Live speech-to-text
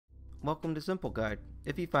Welcome to Simple Guide.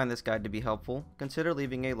 If you find this guide to be helpful, consider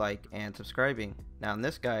leaving a like and subscribing. Now in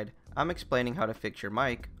this guide, I'm explaining how to fix your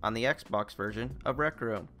mic on the Xbox version of Rec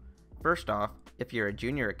Room. First off, if you're a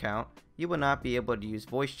junior account, you will not be able to use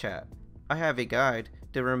voice chat. I have a guide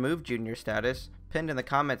to remove junior status pinned in the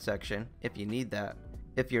comment section if you need that.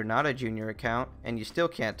 If you're not a junior account and you still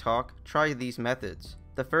can't talk, try these methods.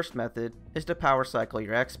 The first method is to power cycle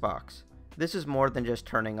your Xbox. This is more than just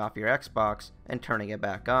turning off your Xbox and turning it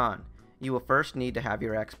back on. You will first need to have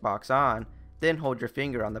your Xbox on, then hold your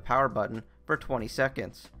finger on the power button for 20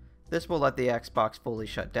 seconds. This will let the Xbox fully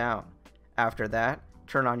shut down. After that,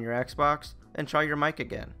 turn on your Xbox and try your mic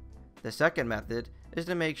again. The second method is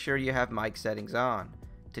to make sure you have mic settings on.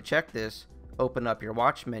 To check this, open up your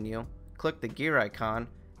watch menu, click the gear icon,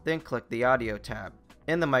 then click the audio tab.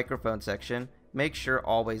 In the microphone section, make sure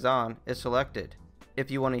always on is selected.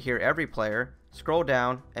 If you want to hear every player, scroll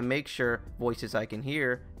down and make sure voices I can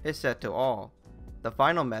hear is set to all. The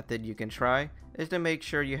final method you can try is to make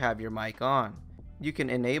sure you have your mic on. You can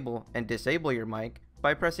enable and disable your mic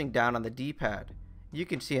by pressing down on the D-pad. You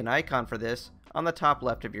can see an icon for this on the top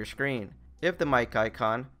left of your screen. If the mic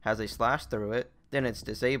icon has a slash through it, then it's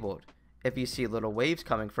disabled. If you see little waves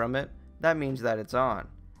coming from it, that means that it's on.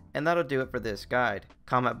 And that'll do it for this guide.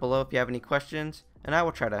 Comment below if you have any questions, and I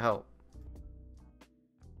will try to help.